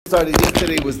started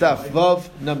yesterday was Daf Vav,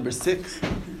 number 6.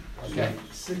 Okay.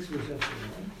 6 was yesterday,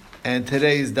 right? And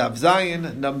today is Daf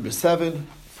Zayin, number 7.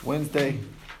 It's Wednesday.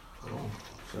 Oh,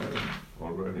 sorry.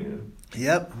 Already in.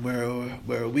 Yep,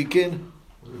 we're a week in.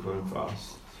 We're going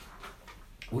fast.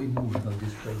 We moved on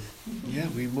this place. Yeah,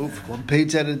 we move one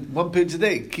page a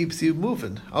day. Keeps you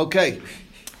moving. Okay,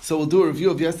 so we'll do a review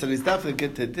of yesterday's Daf and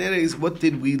get to today's. What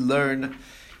did we learn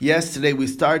yesterday? We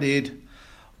started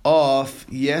off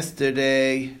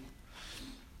yesterday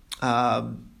at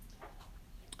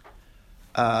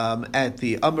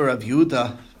the Amar of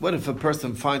Yehuda. What if a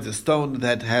person finds a stone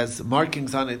that has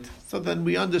markings on it? So then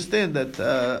we understand that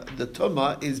the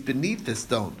Tumah is beneath the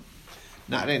stone,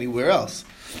 not anywhere else.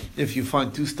 If you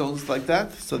find two stones like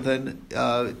that, so then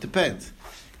it depends.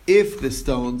 If the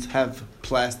stones have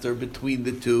plaster between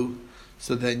the two,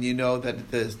 so then you know that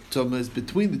the Tumah is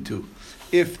between the two.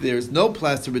 If there's no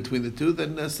plaster between the two,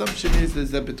 then the assumption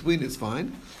is that between is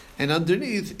fine, and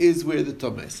underneath is where the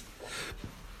Tumah is.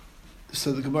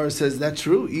 So the Gemara says, that's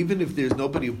true, even if there's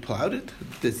nobody who plowed it,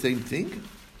 the same thing?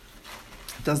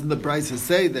 Doesn't the Brisa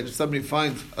say that if somebody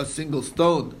finds a single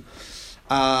stone,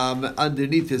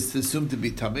 underneath is assumed to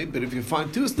be tummy, but if you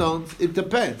find two stones, it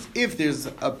depends. If there's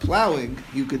a plowing,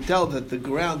 you could tell that the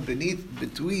ground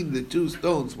between the two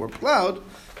stones were plowed,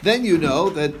 then you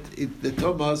know that the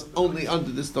tumah is only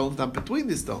under the stones, not between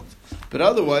the stones. But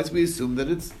otherwise, we assume that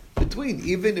it's between,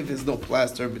 even if there's no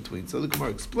plaster in between. So the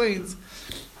Gemara explains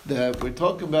that we're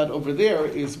talking about over there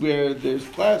is where there's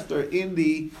plaster in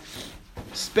the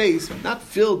space, not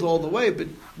filled all the way, but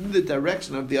in the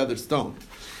direction of the other stone.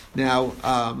 Now,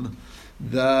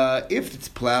 if it's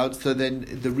plowed, so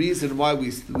then the reason why we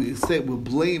say we'll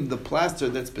blame the plaster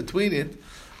that's between it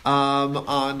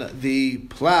on the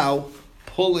plow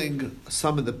pulling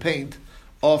some of the paint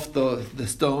off the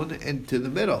stone into the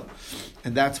middle,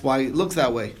 and that's why it looks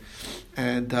that way.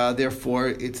 And therefore,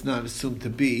 it's not assumed to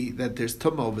be that there's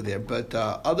tumah over there. But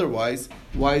otherwise,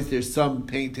 why is there some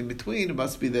paint in between? It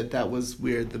must be that was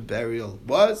where the burial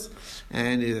was,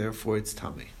 and therefore it's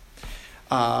tummy.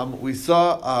 We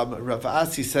saw Rav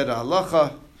Asi said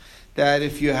halacha that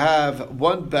if you have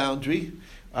one boundary,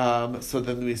 so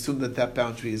then we assume that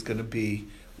boundary is going to be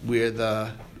where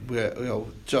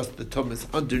just the tumah is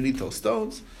underneath those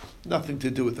stones, nothing to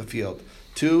do with the field.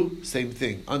 2, same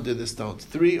thing, under the stones.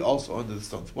 3, also under the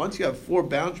stones. Once you have 4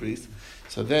 boundaries,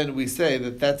 so then we say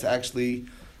that that's actually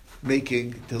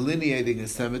delineating a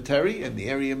cemetery, and the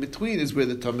area in between is where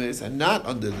the tumah is, and not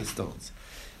under the stones.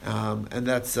 And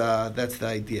that's the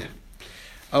idea.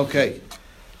 Okay.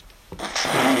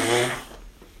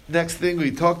 Next thing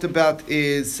we talked about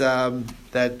is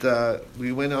that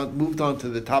we moved on to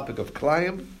the topic of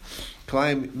Klayim.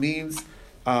 Klayim means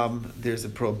there's a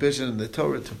prohibition in the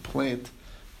Torah to plant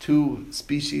 2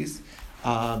 species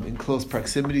in close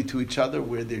proximity to each other,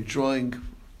 where they're drawing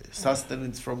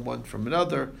sustenance from one from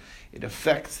another. It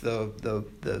affects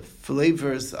the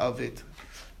flavors of it.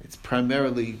 It's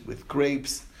primarily with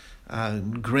grapes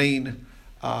and grain.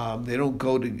 They don't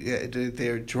go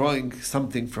they're drawing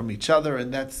something from each other,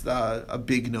 and that's a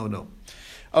big no-no.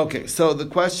 Okay, so the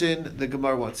question the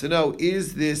Gemara wants to know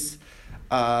is this: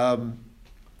 we're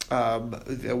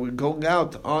going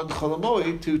out on Chol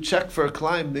HaMoed to check for a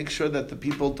climb, make sure that the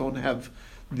people don't have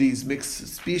these mixed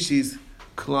species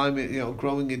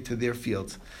growing into their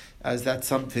fields. Is that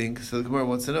something? So the Gemara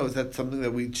wants to know: is that something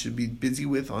that we should be busy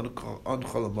with on Chol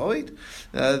HaMoed?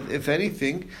 If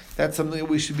anything, that's something that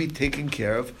we should be taking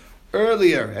care of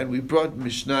earlier. And we brought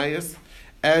Mishnayos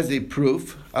as a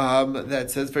proof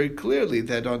that says very clearly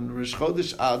that on Rosh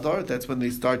Chodesh Adar, that's when they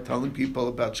start telling people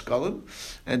about Shkalim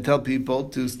and tell people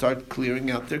to start clearing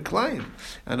out their Klayim.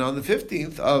 And on the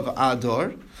 15th of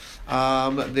Adar,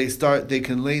 they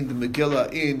can lay the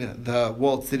Megillah in the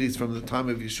walled cities from the time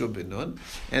of Yeshua ben Nun,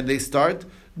 and they start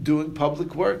doing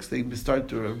public works. They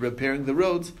start repairing the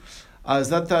roads. Is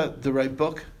that the right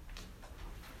book?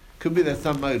 Could be that's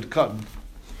not Ma'od Cotton.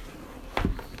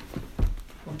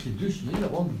 Kiddush, you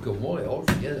don't want Gemara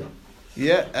altogether.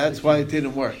 Yeah, that's why it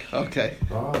didn't work. Okay.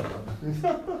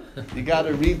 You got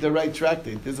to read the right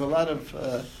tractate. There's a lot of...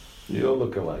 You don't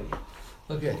look alike.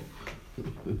 Okay.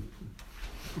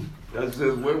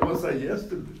 Where was I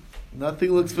yesterday?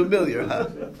 Nothing looks familiar, huh?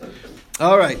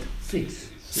 All right.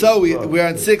 6. So we're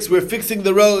on 6. We're fixing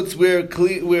the roads. We're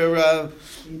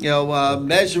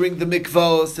measuring the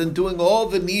mikvos and doing all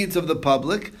the needs of the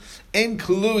public,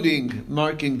 including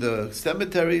marking the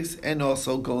cemeteries and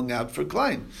also going out for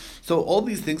Klayim. So all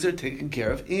these things are taken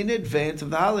care of in advance of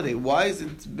the holiday. Who's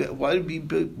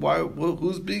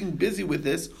being busy with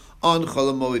this on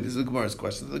Chol HaMoed? This is the Gemara's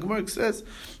question. The Gemara says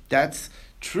that's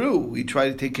True, we try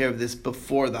to take care of this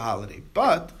before the holiday,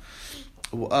 but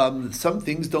some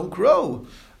things don't grow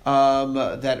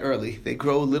that early. They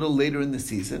grow a little later in the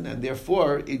season, and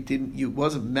therefore it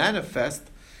wasn't manifest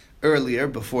earlier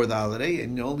before the holiday,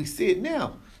 and you only see it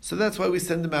now. So that's why we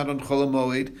send them out on Chol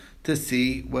HaMoed to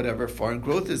see whatever foreign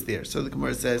growth is there. So the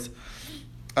Gemara says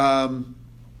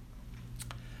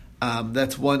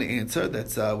that's one answer.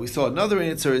 That's we saw another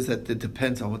answer is that it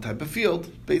depends on what type of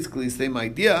field. Basically, same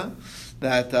idea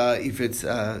that if it's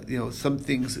some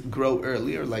things grow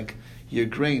earlier, like your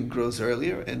grain grows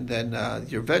earlier, and then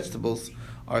your vegetables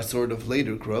are sort of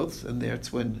later growths, and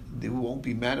that's when they won't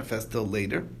be manifest till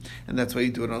later, and that's why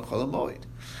you do it on Chol HaMoed.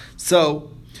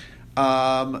 So,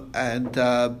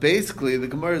 basically the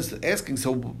Gemara is asking,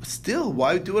 so still,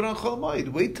 why do it on Chol HaMoed?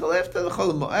 Wait till after the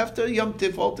Chol HaMoed, after Yom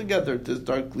Tif altogether to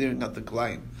start clearing out the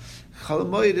Klayim. Chol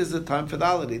HaMoed is the time for the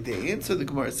holiday. The answer, the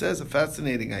Gemara says, a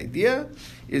fascinating idea,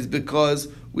 is because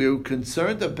we're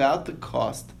concerned about the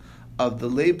cost of the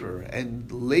labor,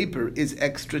 and labor is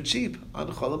extra cheap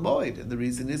on Chol HaMoed, and the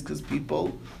reason is because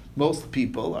most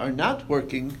people are not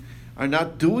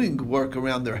doing work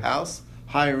around their house,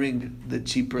 hiring the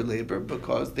cheaper labor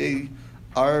because they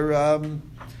are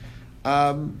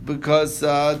because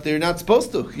they're not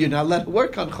supposed to. You're not allowed to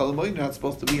work on Chol HaMoed. You're not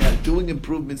supposed to be doing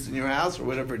improvements in your house or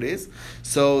whatever it is.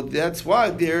 So that's why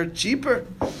they're cheaper,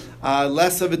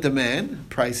 less of a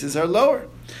demand. Prices are lower.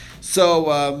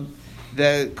 So.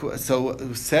 So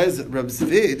says Rav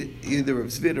Zvid, either Rav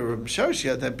Zvid or Rav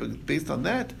Sharshia, that based on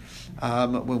that,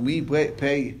 when we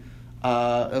pay,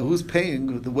 who's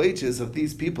paying the wages of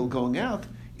these people going out,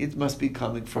 it must be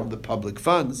coming from the public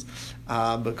funds,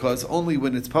 because only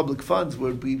when it's public funds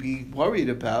would we be worried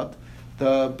about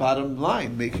the bottom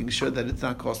line, making sure that it's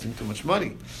not costing too much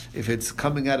money. If it's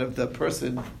coming out of the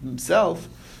person himself,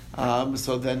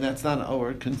 so then that's not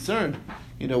our concern.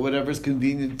 Whatever's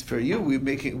convenient for you, we're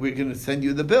going to send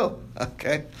you the bill.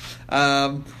 Okay,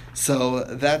 so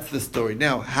that's the story.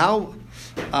 Now, how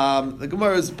the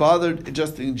Gemara is bothered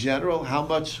just in general. How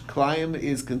much Klayim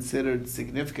is considered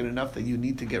significant enough that you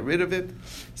need to get rid of it?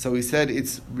 So he said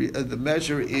the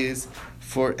measure is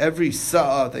for every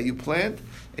sa'ah that you plant,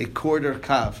 a quarter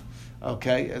kav.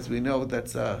 Okay, as we know,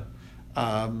 that's so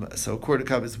a quarter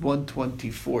kav is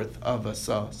 1/24 of a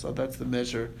sa'ah. So that's the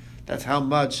measure. That's how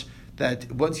much.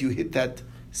 That once you hit that,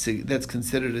 that's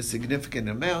considered a significant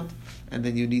amount, and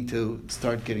then you need to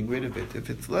start getting rid of it. If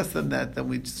it's less than that, then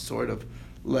we just sort of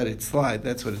let it slide.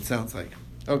 That's what it sounds like.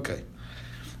 Okay.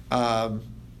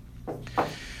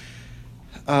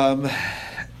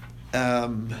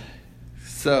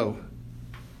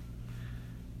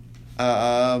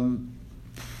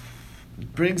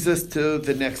 Brings us to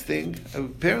the next thing.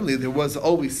 Apparently, there was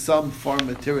always some farm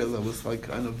material that was like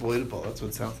unavoidable. That's what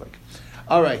it sounds like.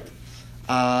 All right.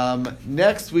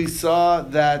 Next, we saw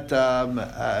that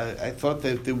I thought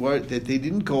that they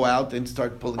didn't go out and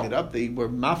start pulling it up. They were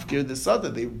mafkir the sada.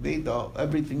 They made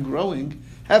everything growing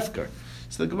hefker.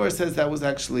 So the Gemara says that was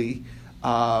actually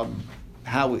how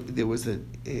it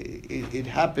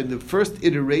happened. The first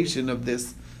iteration of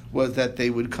this was that they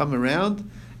would come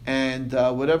around and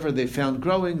whatever they found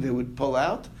growing, they would pull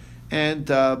out and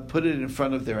put it in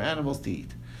front of their animals to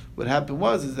eat. What happened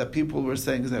is that people were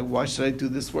saying, why should I do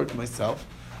this work myself?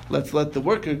 Let's let the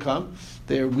worker come.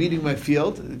 They're weeding my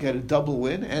field, get a double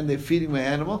win, and they're feeding my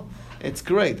animal. It's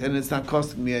great, and it's not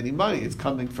costing me any money. It's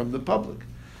coming from the public.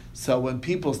 So when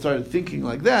people started thinking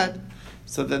like that,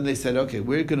 so then they said, okay,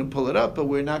 we're going to pull it up, but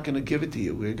we're not going to give it to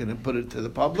you. We're going to put it to the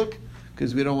public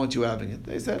because we don't want you having it.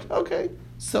 They said, okay,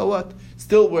 so what?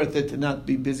 Still worth it to not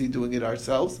be busy doing it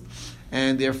ourselves.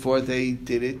 And therefore they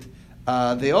did it.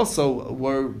 They also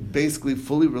were basically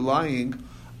fully relying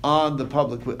on the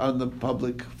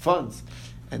public funds,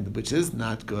 and which is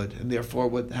not good. And therefore,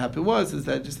 what happened is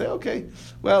that just say, okay,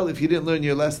 well, if you didn't learn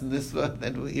your lesson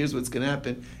then here's what's going to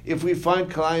happen. If we find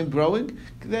Klayim growing,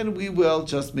 then we will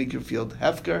just make your field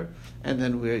hefker, and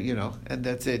then and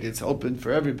that's it. It's open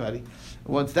for everybody.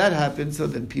 Once that happens, so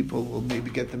then people will maybe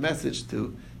get the message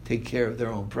to take care of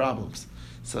their own problems.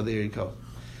 So there you go.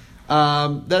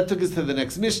 That took us to the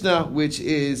next Mishnah, which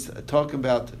is talking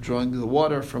about drawing the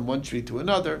water from one tree to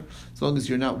another, as long as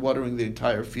you're not watering the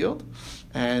entire field.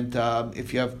 And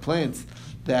if you have plants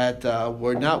that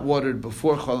were not watered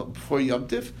before Yom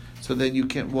Tif, so then you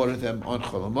can't water them on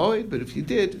Chol HaMoed. But if you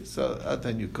did, so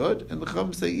then you could. And the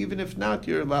Chacham say, even if not,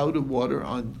 you're allowed to water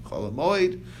on Chol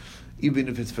HaMoed, even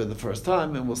if it's for the first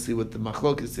time, and we'll see what the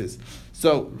machlokes is.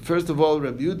 So, first of all,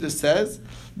 Rabbi Yehuda says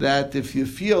that if your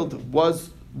field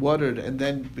was watered and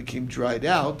then became dried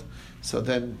out, so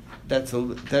then that's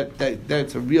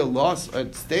a real loss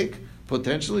at stake.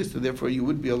 potentially. So therefore, you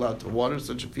would be allowed to water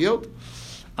such a field.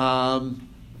 And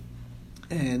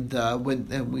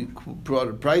we brought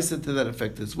a price into that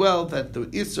effect as well, that the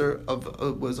Isser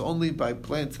of was only by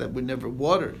plants that were never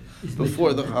watered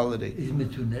before the holiday. Is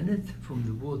metunenet from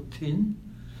the word tin?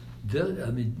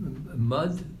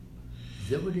 Mud. Is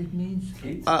that what it means?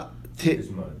 It's mud.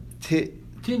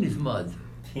 Tin is mud.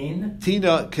 Tin?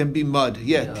 Tina can be mud.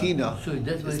 Yeah, tina. So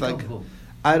that's where It's it like, comes from.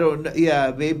 I don't know.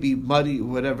 Yeah, maybe muddy,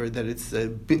 whatever. That it's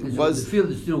Because was. the field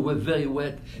is still very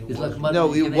wet. It's like mud.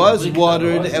 No, You it can was break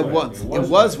watered It at was once. wet. It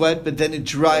was wet, but then it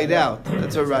dried out.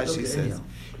 That's what Rashi Okay, says. anyhow.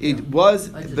 It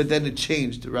was, I just- but then it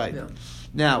changed. Right Yeah.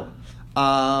 now,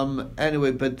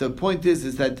 anyway, but the point is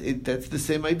that that's the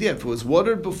same idea. If it was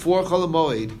watered before Chol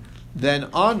Hamoed, then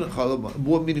on Chol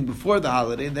Hamoed, meaning before the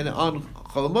holiday, and then on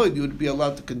Chol Hamoed, you would be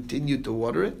allowed to continue to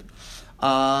water it.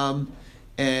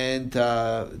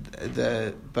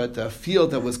 But a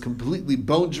field that was completely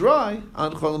bone dry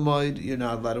on Chol Hamoed, you're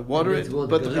not allowed to water it.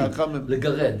 But the Chachamim,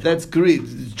 Legared. that's greed.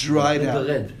 It's dried out.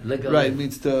 Legared. Right, it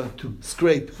means to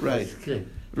scrape. Right, Okay.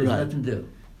 There's Right. nothing there.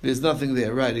 there's nothing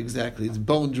there. Right, exactly. It's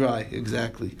bone dry.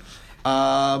 Exactly.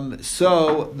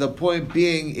 So the point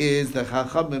being is that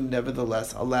Chachamim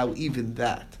nevertheless allow even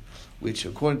that, which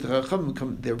according to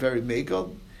Chachamim they're very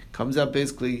makel. Comes out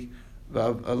basically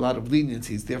a lot of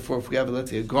leniencies. Therefore, if we have,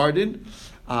 let's say, a garden,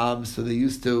 so they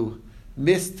used to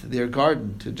mist their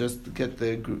garden to just get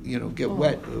get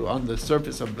wet on the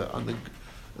surface of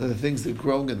the things that are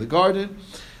growing in the garden.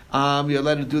 You're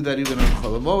allowed to do that even on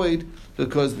Chol Hamoed,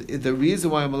 because the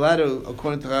reason why I'm allowed to,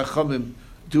 according to Chachamim,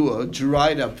 do a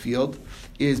dried up field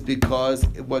is because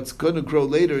what's going to grow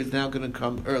later is now going to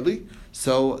come early.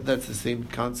 So that's the same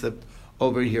concept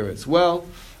over here as well.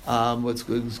 What's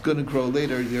going to grow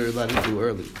later, you're allowed to do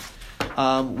early.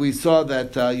 We saw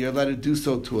that you're allowed to do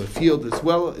so to a field as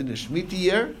well in a Shemitah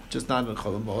year, just not on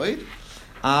Chol Hamoed.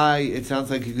 It sounds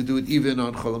like you could do it even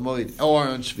on Chol Hamoed or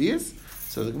on Shvius.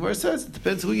 So the Gemara says it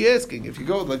depends who you're asking. If you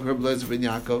go like Rabbi Lezer ben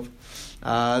Yaakov,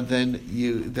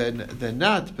 then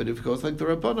not. But if it goes like the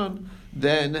Rabbanon,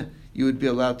 then you would be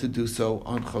allowed to do so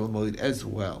on Chol Hamoed as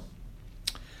well.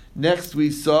 Next, we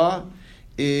saw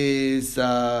is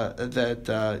that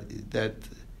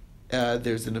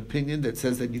there's an opinion that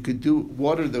says that you could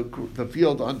water the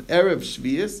field on Erev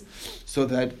Shvius, so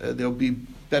that there'll be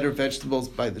better vegetables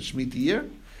by the Shemitah year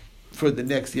for the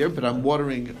next year. But I'm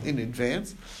watering in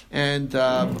advance, and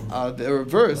the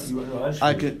reverse,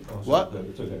 I could what?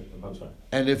 It's okay. I'm sorry.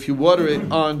 And if you water it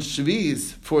on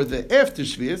Shvius for the after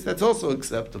Shvius, that's also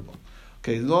acceptable.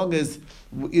 Okay, as long as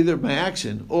either my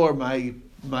action or my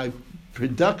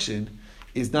production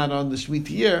is not on the Shemitah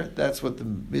year, that's what the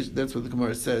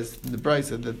Gemara says in the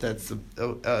Brisa, that's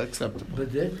acceptable.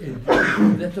 But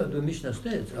that's what the Mishnah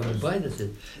says. Our Bible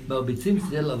says, "Marbitzim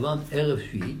tzedel lavan erev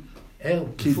shvi,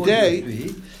 before the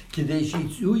shvi, kidei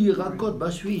shitzuu yirakot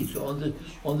b'shvi." So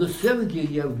on the 7th year,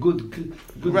 you have good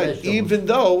Right, vegetables. even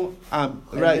though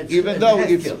it's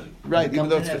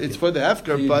for the Hefker,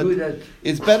 So you but do that-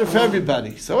 it's better for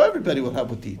everybody, so everybody will have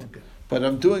what to eat. Okay. But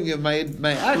I'm doing it. My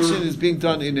action is being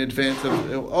done in advance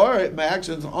or my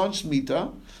actions on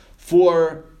Shemitah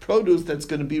for produce that's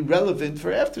going to be relevant for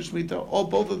after Shemitah. All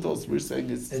both of those we're saying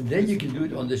is. And then you can do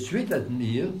it on the Shvita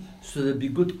year, so there'll be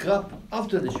good crop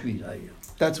after the Shvita year.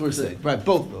 That's what we're saying. Right,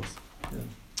 both of those.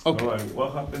 Okay. All right,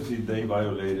 what happens if they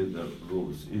violated the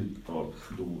rules?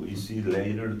 Do we see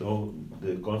later though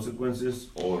the consequences,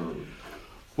 or?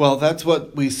 Well, that's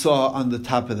what we saw on the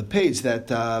top of the page,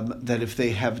 that if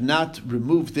they have not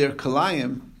removed their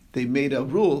kalayim, they made a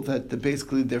rule that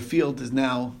basically their field is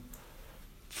now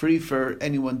free for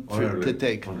anyone to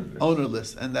take,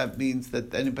 ownerless, and that means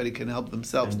that anybody can help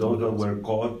themselves. And those that were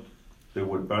caught, they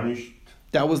were punished.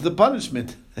 That was the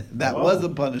punishment. That was the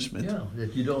punishment. Yeah,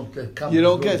 that you don't come. You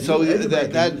don't get so Everybody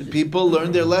can that use it. people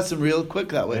learn their lesson real quick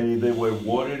that way. And they were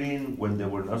watering when they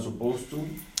were not supposed to.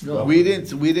 No. We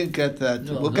didn't get that.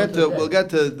 No, we'll not get like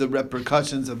to the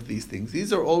repercussions of these things.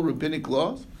 These are all rabbinic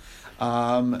laws,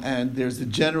 and there's the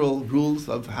general rules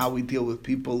of how we deal with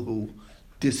people who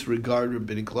disregard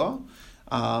rabbinic law.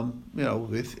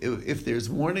 If there's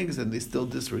warnings and they still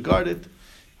disregard it,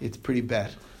 it's pretty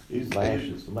bad.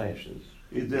 Lashes.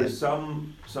 Is there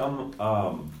some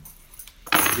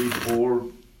report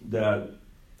that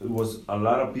it was a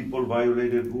lot of people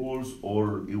violated rules,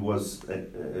 or it was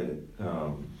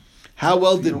How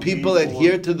well few did people people-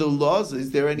 adhere to the laws?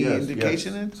 Is there any yes,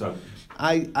 indication in it? exactly.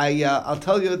 I'll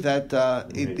tell you that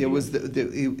Maybe.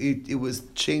 it was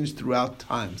changed throughout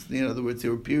times. In other words,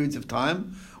 there were periods of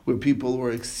time where people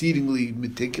were exceedingly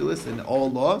meticulous in all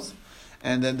laws,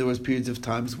 and then there was periods of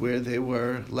times where they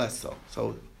were less so.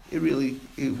 So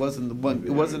it wasn't one.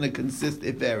 It wasn't a consistent.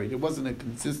 It varied. It wasn't a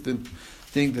consistent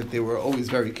thing that they were always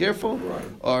very careful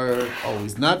or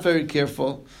always not very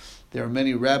careful. There are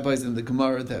many rabbis in the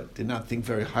Gemara that did not think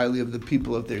very highly of the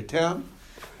people of their town.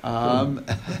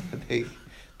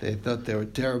 They thought they were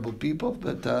terrible people,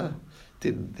 but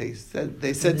didn't. They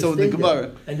said so in the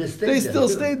Gemara. And they still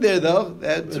stayed there, though.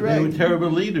 That's right. They were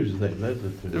terrible leaders then. That's the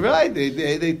truth. Right.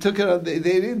 They took it on. They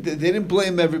didn't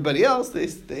blame everybody else. They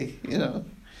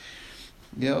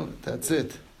that's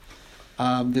it.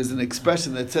 There's an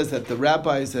expression that says that the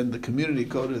rabbis and the community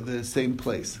go to the same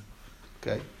place.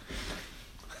 Okay.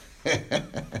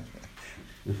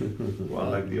 One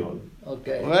like the other.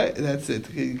 Okay. Right, that's it.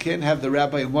 You can't have the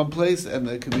rabbi in one place and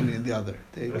the community in the other.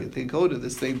 They go to the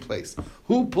same place.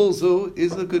 Who pulls who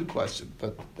is a good question,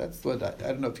 but that's what I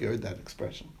don't know if you heard that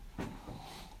expression.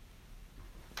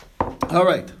 All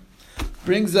right,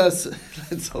 brings us.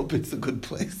 Let's hope it's a good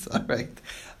place.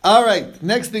 All right.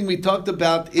 Next thing we talked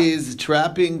about is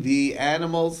trapping the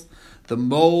animals, the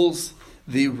moles,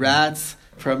 the rats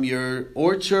from your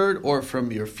orchard or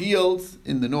from your fields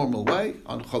in the normal way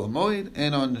on Chol HaMoed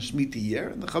and on Shemitah year.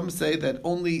 And the Chum say that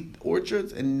only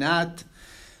orchards and not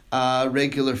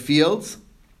regular fields.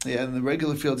 Yeah, in the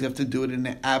regular fields you have to do it in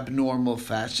an abnormal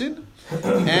fashion.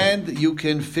 And you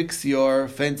can fix your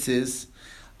fences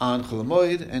on Chol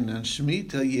HaMoed and on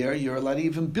Shemitah year. You're allowed to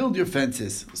even build your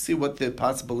fences. See what the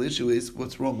possible issue is.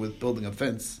 What's wrong with building a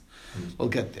fence? We'll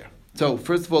get there. So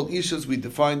first of all, ishus we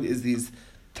defined is these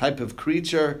type of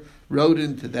creature,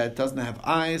 rodent that doesn't have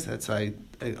eyes. That's I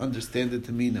understand it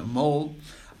to mean a mole.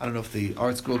 I don't know if the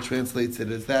Art Scroll translates it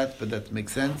as that, but that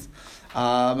makes sense.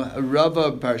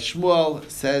 Rava Bar Shmuel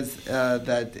says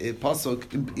that a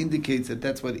pasuk indicates that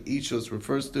that's what ishus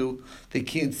refers to. They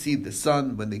can't see the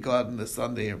sun. When they go out in the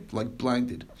sun, they are like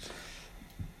blinded.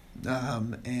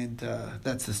 And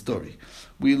that's the story.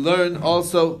 We learn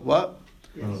also what?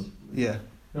 Yes. Yeah.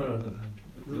 No.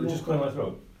 Just clear my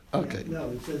throat. Okay. No,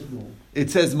 it says mole.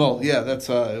 It says mole. Yeah, that's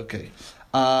okay.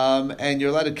 And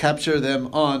you're allowed to capture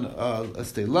them on a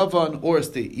stay lavan or a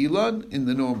stay elon in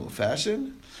the normal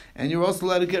fashion. And you're also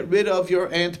allowed to get rid of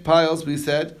your ant piles, we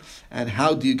said. And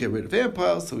how do you get rid of ant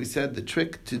piles? So we said the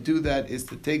trick to do that is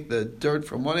to take the dirt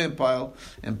from one ant pile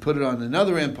and put it on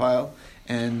another ant pile.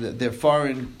 And their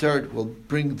foreign dirt will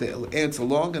bring the ants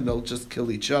along, and they'll just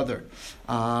kill each other.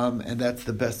 And that's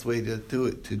the best way to do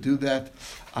it. To do that,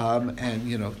 and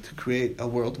to create a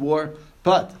world war.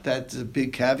 But that's a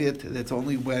big caveat. That's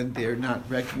only when they're not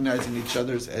recognizing each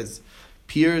other as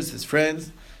peers, as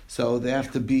friends. So they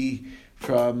have to be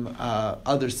from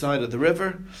other side of the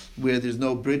river, where there's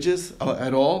no bridges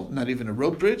at all, not even a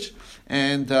rope bridge,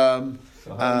 and.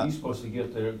 So how are you supposed to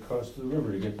get there across the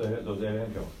river to get those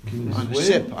ant going? On a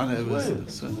ship.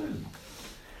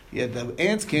 Yeah, the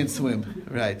ants can't swim.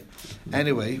 Right.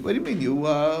 Anyway, what do you mean? You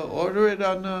order it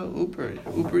on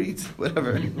Uber Eats,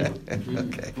 whatever.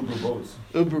 Okay.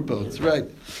 Uber boats, right.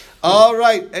 All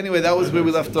right. Anyway, that was where we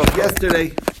left off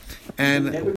yesterday. And